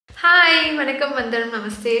வணக்கம் வந்தனம்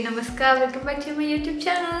நமஸ்தே நமஸ்கார் welcome back to my YouTube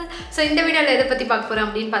channel. So இந்த வீடியோவில் எதை பற்றி பார்க்க போகிறோம்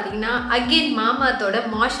அப்படின்னு பார்த்தீங்கன்னா again மாமாத்தோட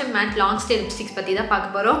moisture mat long stay lipsticks பற்றி தான்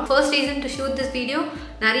பார்க்க போகிறோம். First reason to shoot this video,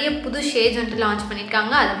 நிறைய புது ஷேட்ஸ் வந்துட்டு லான்ச்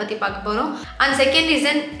பண்ணியிருக்காங்க, அதை பற்றி பார்க்க போகிறோம். அண்ட் செகண்ட்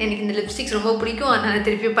ரீசன், எனக்கு இந்த லிப்ஸ்டிக்ஸ் ரொம்ப பிடிக்கும், அதனால்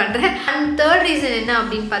திருப்பி பண்ணுறேன். அண்ட் தேர்ட் ரீசன் என்ன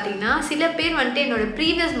அப்படின்னு பார்த்தீங்கன்னா, சில பேர் வந்துட்டு என்னோட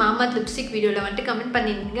ப்ரீவியஸ் மாமாத் லிப்ஸ்டிக் வீடியோவில் வந்துட்டு கமெண்ட்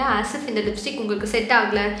பண்ணியிருந்தீங்க ஆஸ் இஃப் இந்த லிப்ஸ்டிக் உங்களுக்கு செட்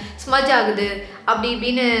ஆகலை, ஸ்மஜ் ஆகுது அப்படி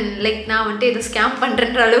இப்படின்னு, லைக் நான் வந்துட்டு ஏதோ ஸ்கேம்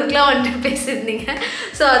பண்ணுறன்ற அளவுக்குலாம் வந்துட்டு பேசியிருந்தீங்க.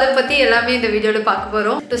 ஸோ அதை பற்றி எல்லாமே இந்த வீடியோவில் பார்க்க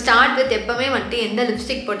போகிறோம். டு ஸ்டார்ட் வித், எப்போவுமே வந்துட்டு எந்த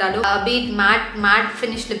லிப்ஸ்டிக் போட்டாலும் பீட் மேட்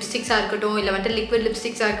ஃபினிஷ் லிப்ஸ்டிக்ஸாக இருக்கட்டும், இல்லை வந்துட்டு லிக்விட்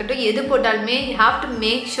லிப்ஸ்டிக்ஸாக இருக்கட்டும், எது போட்டாலுமே you have to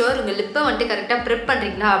make sure உங்கள் லிப்பை வந்துட்டு கரெக்டாக ப்ரெப்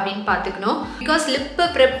பண்ணுறீங்களா அப்படின்னு பார்த்துக்கணும். பிகாஸ் லிப்பை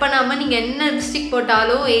ப்ரெப் பண்ணாமல் நீங்கள் என்ன லிப்ஸ்டிக்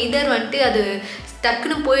போட்டாலும் எய்தர் வந்துட்டு அது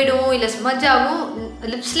டக்குன்னு போயிடும், இல்லை ஸ்மஜ் ஆகும்,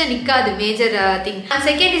 லிப்ஸில் நிற்காது. Major thing. And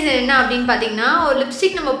second reason என்ன அப்படின்னு பார்த்தீங்கன்னா, ஒரு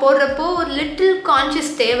லிப்ஸ்டிக் நம்ம போடுறப்போ ஒரு லிட்டில்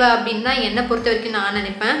கான்ஷியஸ் தேவை அப்படின்னு தான் என்னை பொறுத்த வரைக்கும் நான்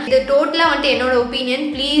நினைப்பேன். இது டோட்டலாக வந்துட்டு என்னோட opinion.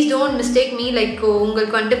 Please don't mistake me, like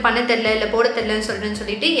உங்களுக்கு வந்துட்டு பண்ண தெரில இல்லை போட தெரிலன்னு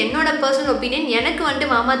சொல்லிட்டு என்னோட பர்சனல் ஒப்பீனியன். எனக்கு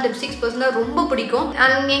வந்துட்டு மாமாத் லிப்ஸ்டிக்ஸ் பர்சனலாக ரொம்ப பிடிக்கும்.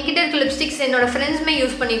 அண்ட் என்கிட்ட இருக்க லிப்ஸ்டிக்ஸ் என்னோட ஃப்ரெண்ட்ஸுமே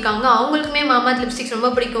யூஸ் பண்ணியிருக்காங்க, அவங்களுக்குமே மாமாத் லிப்ஸ்டிக்ஸ்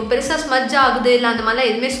ரொம்ப பிடிக்கும். பெருசாக ஸ்மஜ் ஆகுது இல்லை அந்த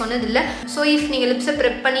மாதிரிலாம் எதுவுமே சொன்னதில்லை. ஸோ இஃப் நீங்கள் லிப்ஸை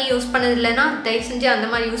ப்ரெப் பண்ணி யூஸ் பண்ணதில்லைன்னா தயவு செஞ்சு அந்த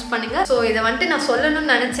மாதிரி யூஸ் பண்ணுங்க. ஸோ இதை வந்துட்டு நான்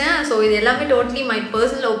சொல்லணும்னு நினைச்சேன். ஸோ இது எல்லாமே டோட்டலி மை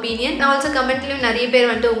பர்சனல் ஒப்பீனியன். நான் ஆல்சோ கமெண்ட்லயும் நிறைய பேர்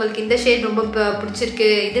வந்துட்டு உங்களுக்கு இந்த ஷேட் ரொம்ப பிடிச்சிருக்கு,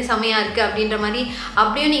 இது செமையா இருக்கு அப்படின்ற மாதிரி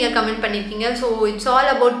அப்படியும் நீங்க கமெண்ட் பண்ணிருக்கீங்க. So it's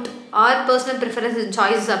all about R personal preference and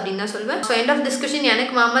choices அப்படின்னு தான் சொல்லுவேன். ஸோ எண்ட் ஆஃப் டிஸ்கஷன்,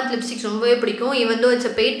 எனக்கு மாமாத் லிப்ஸ்டிக்ஸ் ரொம்பவே பிடிக்கும். Even though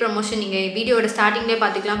it's paid promotion, நீங்கள் வீடியோட ஸ்டார்டிங்லேயே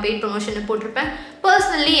பார்த்துக்கலாம், பெய்ட் ப்ரமோஷன் போட்டிருப்பேன்.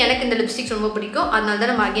 பர்சனலி எனக்கு இந்த லிப்ஸ்டிக்ஸ் ரொம்ப பிடிக்கும், அதனால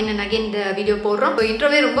தான் நம்ம அகைன் அண்ட் அகைன் இந்த வீடியோ போடுறோம். ஸோ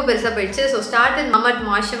இன்ட்ரோவே ரொம்ப பெருசாக போயிடுச்சு. So start with Mamaearth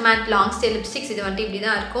moisture mat long stay lipsticks. இது வந்துட்டு இப்படி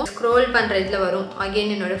தான் இருக்கும். ஸ்க்ரோல் பண்ணுற இதில் வரும்.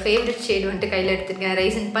 அகைன் என்னோட ஃபேவரட் ஷேட் வந்துட்டு கையில் எடுத்துருக்கேன்,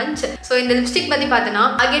 ரைஸ் அண்ட் பஞ்ச். ஸோ இந்த லிப்ஸ்டிக் பற்றி பார்த்தோன்னா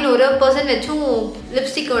அகைன் ஒரு பர்சன் வச்சும்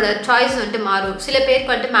லிப்ஸ்டிக்கோட சாய்ஸ் வந்துட்டு மாறும். சில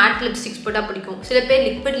பேருக்கு வந்துட்டு மேட் லிப்ஸ்டிக்ஸ் போட்டால் பிடிக்கும், சில பேர்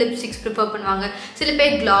லிக்விட் லிப்ஸ்டிக்ஸ் ப்ரிஃபர் பண்ணுவாங்க, சில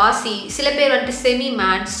பேர் கிளாசி, சில பேர் வந்துட்டு செமி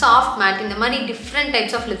மேட், சாஃப்ட் மேட், இந்த மாதிரி டிஃப்ரெண்ட்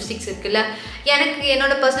டைப்ஸ் ஆஃப் லிப்ஸ்டிக்ஸ் இருக்குல்ல. எனக்கு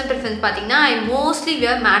என்னோட பர்சனல் ப்ரிஃபரன்ஸ் பார்த்தீங்கன்னா ஐ மோஸ்ட்லி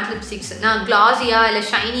வியர் மேட் லிப்ஸ்டிக்ஸ். நான் கிளாஸியா இல்லை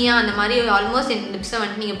ஷைனியா அந்த மாதிரி ஆல்மோஸ்ட் என் லிப்ஸை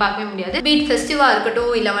வந்துட்டு நீங்கள் பார்க்கவே முடியாது. பீட் ஃபெஸ்டிவாக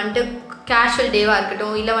இருக்கட்டும், இல்லை வந்துட்டு கேஷுவல் டேவாக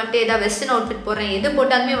இருக்கட்டும், இல்லை வந்துட்டு ஏதாவது வெஸ்டர்ன் அவுட்ஃபிட் போடுறேன், எது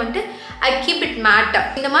போட்டாலுமே வந்துட்டு ஐ கீப் இட் மேட்.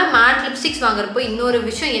 இந்த மாதிரி மேட் லிப்ஸ்டிக்ஸ் வாங்குறப்போ இன்னொரு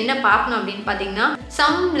விஷயம் என்ன பார்க்கணும் அப்படின்னு பார்த்தீங்கன்னா,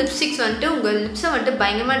 சம் லிப்ஸ்டிக்ஸ் வந்துட்டு உங்கள் லிப்ஸை வந்துட்டு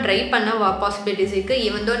பயங்கரமாக ட்ரை பண்ண பாசிபிலிட்டிஸ் இருக்குது.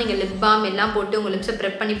 ஈவன் தோ நீங்கள் லிப் பாம் எல்லாம் போட்டு உங்கள் லிப்ஸை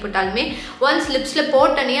ப்ரெப் பண்ணி போட்டாலுமே ஒன்ஸ் லிப்ஸில்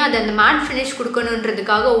போட்டனே அது அந்த மேட் ஃபினிஷ்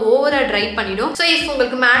கொடுக்கணுன்றதுக்காக ஓவராக ட்ரை பண்ணிடும். ஸோ இப்போ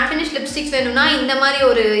உங்களுக்கு மேட் ஃபினிஷ் லிப்ஸ்டிக்ஸ் வேணும்னா இந்த மாதிரி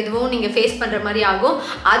ஒரு இதுவும் நீங்கள் ஃபேஸ் பண்ணுற மாதிரி ஆகும்.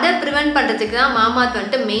 அதை ப்ரிவென்ட் பண்ணுறதுக்கு தான் மாமாத்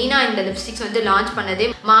வந்துட்டு மெயினாக இந்த லிப்ஸ்டிக்ஸ் வந்து லான்ச் பண்ணதே.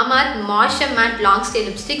 Mamaearth moisture mat long stay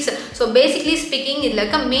lipsticks. So basically speaking இதில்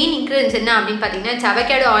இருக்க மெயின் இன்க்ரீடியன்ஸ் என்ன அப்படின்னு பார்த்தீங்கன்னா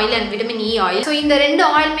avocado oil and vitamin E oil. So இந்த ரெண்டு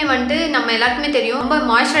ஆயிலுமே வந்துட்டு நம்ம எல்லாருக்குமே தெரியும் ரொம்ப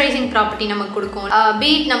மாய்ஸ்சரைசிங் ப்ராப்பர்ட்டி நமக்கு கொடுக்கும்.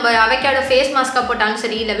 பீட் நம்ம அவகேடோ ஃபேஸ் மாஸ்காக போட்டாலும்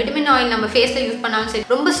சரி, இல்லை விட்டமின் ஆயில் நம்ம ஃபேஸில் யூஸ் பண்ணாலும் சரி,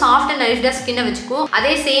 ரொம்ப சாஃப்ட் அண்ட் நரிஷ்டாக ஸ்கின்னை வச்சுக்கும்.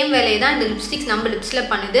 அதே சேம் வேலையை தான் இந்த லிப்ஸ்டிக்ஸ் நம்ம லிப்ஸில்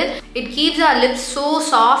பண்ணுது. It keeps R lips so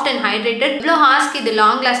soft and hydrated. இவ்வளோ ஹார்ஸ்க்கு இது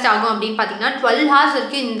லாங் லாஸ்ட் ஆகும் அப்படின்னு பார்த்தீங்கன்னா 12 hours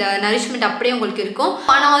வரைக்கும் இந்த நரிஷ்மெண்ட் அப்படியே உங்களுக்கு இருக்கும்.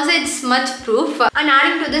 And also it's smudge proof. And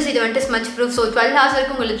adding to this இது வந்துட்டு ஸ்மஜ் ப்ரூஃப். ஸோ 12 hours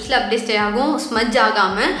வரைக்கும் உங்கள் லிப்ஸில் அப்படியே ஸ்டே ஆகும், ஸ்மஜ்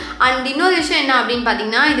ஆகாமல். அண்ட் இன்னொரு விஷயம் என்ன அப்படின்னு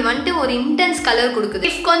பார்த்தீங்கன்னா, இது வந்துட்டு ஒரு இன்டென்ஸ் கலர் கொடுக்குது.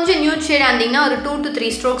 இஃப் கொஞ்சம் நியூட் ஷேட் இருந்தீங்கன்னா ஒரு 2 to 3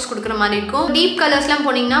 ஸ்ட்ரோக்ஸ் கொடுக்குற மாதிரி இருக்கும். டீப் கலர்ஸ்லாம்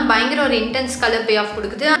போனீங்கன்னா பயங்கர ஒரு இன்டென்ஸ் கலர் பே ஆஃப்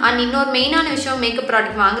கொடுக்குது. அண்ட் இன்னொரு மெயினான விஷயம், மேக்கப்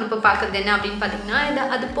ப்ராடக்ட் வாங்குறப்போ பார்க்குறது என்ன அப்படின்னு பார்த்தீங்கன்னா,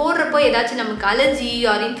 அது போடுறப்போ ஏதாச்சும் நமக்கு அலர்ஜி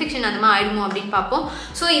ஆர் இன்ஃபெக்ஷன் அந்த மாதிரி ஆயிடுமோ அப்படின்னு பார்ப்போம்.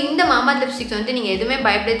 ஸோ இந்த மாமாத் லிப்ஸ்டிக்ஸ் வந்துட்டு நீங்கள் எதுவுமே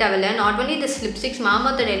பயப்பட தேவையில்லை. நாட் ஒன்லி திஸ் லிப்ஸ்டிக்ஸ்,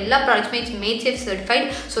 மாமாத்தோட எல்லா ப்ராடக்ட்ஸுமே it's made safe certified.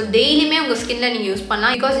 So டெய்லியுமே உங்கள் ஸ்கின்ல நீங்கள் யூஸ்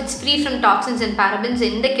பண்ணலாம். Because it's free from toxins and parabens,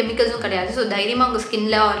 எந்த கெமிக்கல்ஸும் கிடையாது. ஸோ தைரியமாக உங்கள்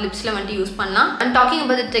ஸ்கின்ல ஆர் லிப்ஸில் வந்துட்டு யூஸ் பண்ணலாம். And talking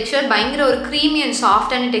about the texture, பயங்கர ஒரு க்ரீமி அண்ட்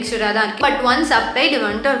சாஃப்டான டெக்ஸ்சராக தான் இருக்குது. பட் ஒன்ஸ் அப்ளைட்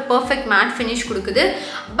வந்துட்டு ஒரு பர்ஃபெக்ட் மேட் ஃபினிஷ் கொடுக்குது.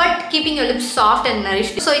 But keeping your lips soft and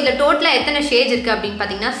nourished. So இதில் டோட்டலாக எத்தனை ஷேட்ஸ் இருக்குது அப்படின்னு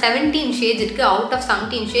பார்த்தீங்கன்னா 17 ஷேட்ஸ் இருக்குது. அவுட் ஆஃப்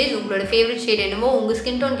 17 ஷேட்ஸ் உங்களோட ஃபேவரட் ஷேட் என்னவோ, உங்கள்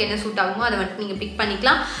ஸ்கின் டோனுக்கு என்ன சூட் ஆகுமோ அதை வந்துட்டு நீங்கள் பிக்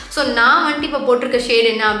பண்ணிக்கலாம். ஸோ நான் வந்துட்டு இப்போ போட்டிருக்க ஷேட்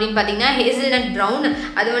என்ன அப்படின்னு பார்த்தீங்கன்னா ஹேசல்நட் ப்ரௌன்.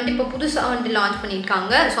 அது வந்துட்டு இப்போ புதுசாக வந்துட்டு லான்ச்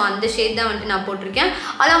பண்ணியிருக்காங்க. ஸோ அந்த ஷேட் தான் வந்துட்டு நான் போட்டிருக்கேன்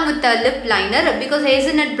along with lip liner. Because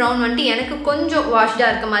hazelnut brown வந்துட்டு எனக்கு கொஞ்சம்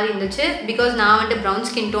வாஷ்டாக இருக்க மாதிரி இருந்துச்சு. பிகாஸ் நான் வந்துட்டு brown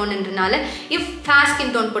skin டோன்ன்றனால, if fair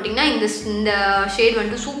skin tone போட்டிங்கன்னா இந்த ஷேட்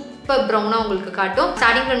வந்துட்டு சூப்பர் ப்ரௌனாக உங்களுக்கு காட்டும்.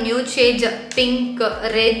 Starting from new shades, pink,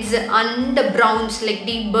 reds and browns, like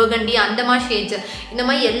deep burgundy, அந்த மாதிரி ஷேட்ஸ், இந்த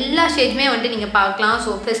மாதிரி எல்லா ஷேட்ஸுமே வந்துட்டு நீங்கள் பார்க்கலாம்.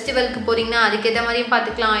 ஸோ ஃபெஸ்டிவலுக்கு போகிறீங்கன்னா அதுக்கேற்ற மாதிரியும்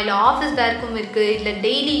பார்த்துக்கலாம், இல்லை ஆஃபீஸ் வேர்க்கும் இருக்குது, இல்லை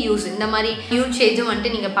டெய்லி யூஸ் இந்த மாதிரி நியூ ஷேட்ஸும்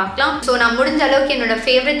வந்துட்டு நீங்கள் பார்க்கலாம். ஸோ நான் முடிஞ்ச அளவுக்கு என்னோட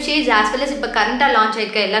favourite shades as well as இப்போ கரண்ட்டாக லான்ச்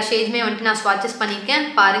ஆயிருக்க எல்லா ஷேட்ஸுமே வந்துட்டு நான் ஸ்வாட்சஸ் பண்ணியிருக்கேன்,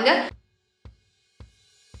 பாருங்கள்.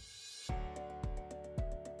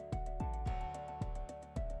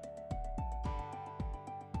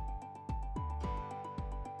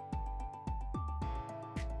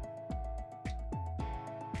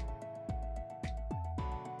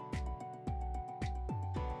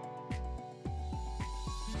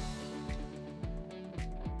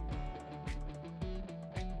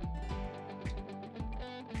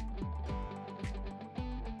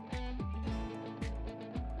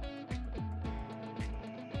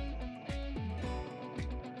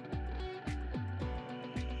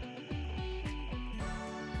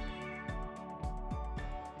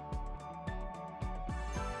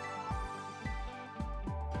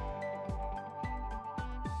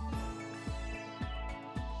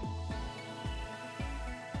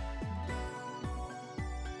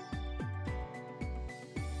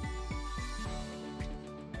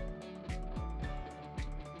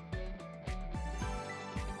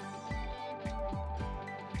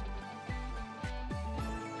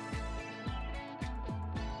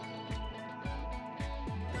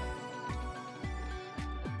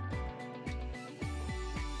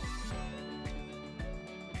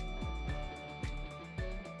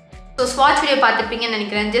 ஸோ ஸ்வாட்ச் வீடியோ பார்த்துருப்பீங்கன்னு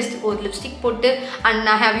நினைக்கிறேன். ஜஸ்ட் ஒரு லிப்ஸ்டிக் போட்டு and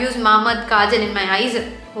I have use Mamaearth Kajal in my ice.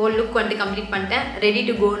 Whole look வந்துட்டு கம்ப்ளீட் பண்ணிட்டேன். ரெடி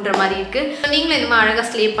டு கோன்ற மாதிரி இருக்குது. ஸோ நீங்களும் இந்த மாதிரி அழகாக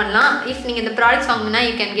ஸ்லே பண்ணலாம். இஃப் நீங்கள் இந்த ப்ராடக்ட்ஸ் வாங்கினா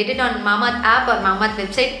you can get it on Mamaearth app R Mamaearth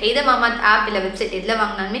website. எதை மாமாத் ஆப் இல்லை வெப்சைட் எதில்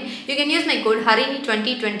வாங்கினாலுமே you can use my code Harini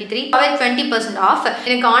 2023 our 20% of.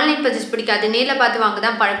 எனக்கு ஆன்லைன் பர்ச்சேஸ் பிடிக்காது, நேரில் பார்த்து வாங்க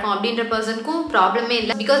தான் பழக்கம் அப்படின்ற பர்சனுக்கும் ப்ராப்ளமே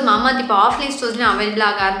இல்லை. பிகாஸ் மாமாத் இப்போ ஆஃப்லைன் ஸ்டோர்ஸ்லையும் அவைலபிள்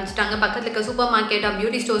ஆக ஆரம்பிச்சிட்டாங்க. பக்கத்தில் இருக்க சூப்பர் மார்க்கெட்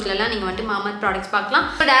பியூட்டி ஸ்டோர்ஸ்லாம் நீங்கள் வந்துட்டு மாமாத் ப்ராடக்ட்ஸ் பார்க்கலாம்.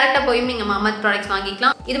 ஸோ டேரெக்டாக போய் நீங்கள் மாமாத் ப்ராடக்ட்ஸ்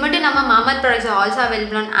வாங்கிக்கலாம். இது மட்டும் நம்ம Mamaearth products also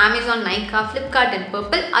available on Amazon, Nykaa, Flipkart and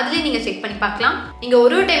Purple. அதுலேயும் நீங்கள் செக் பண்ணி பார்க்கலாம். நீங்கள்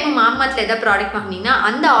ஒரு டைமும் மாமாத்தில் எதாவது ப்ராடக்ட் வாங்கினீங்கன்னா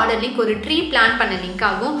அந்த ஆர்டர் லிங்க் ஒரு ட்ரீ பிளான் பண்ண லிங்க்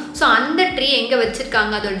ஆகும். ஸோ அந்த ட்ரீ எங்கே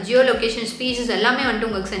வச்சிருக்காங்க, அதோட ஜியோ லொகேஷன், ஸ்பீஷஸ் எல்லாமே வந்துட்டு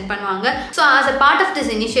உங்களுக்கு சென்ட் பண்ணுவாங்க. So as a part of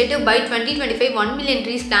this initiative by 2025 1 million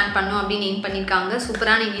trees plan பண்ணும் அப்படின்னு எய்ம் பண்ணியிருக்காங்க.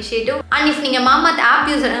 சூப்பரான இனிஷியேட்டிவ். அண்ட் இஃப் நீங்கள் மாமாத்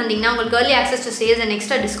ஆப் யூஸர் இருந்தீங்கன்னா உங்களுக்கு early access to sales and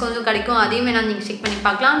extra டிஸ்கவுண்ட்ஸும் கிடைக்கும். அதையுமே நான் நீங்கள் செக் பண்ணி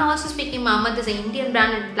பார்க்கலாம். And also speaking Mamaearth is Indian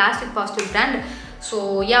brand and plastic positive brand. So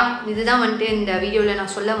இதுதான் வந்துட்டு இந்த வீடியோவில்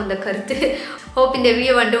நான் சொல்ல வந்த கருத்து. ஹோப் இந்த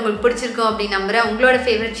வீடியோ வந்துட்டு உங்களுக்கு பிடிச்சிருக்கும் அப்படின்னு நம்புறேன். உங்களோட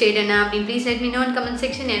ஃபேவரட் ஷேட் என்ன அப்படின்னு please let me no in comment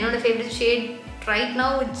section. என்னோட favourite shade right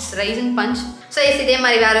now it's rice and punch. So இதே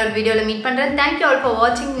மாதிரி வேற ஒரு வீடியோவில் மீட் பண்ணுறேன். தேங்க்யூ ஆல் ஃபார்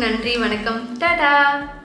வாட்சிங். நன்றி, வணக்கம், டாடா.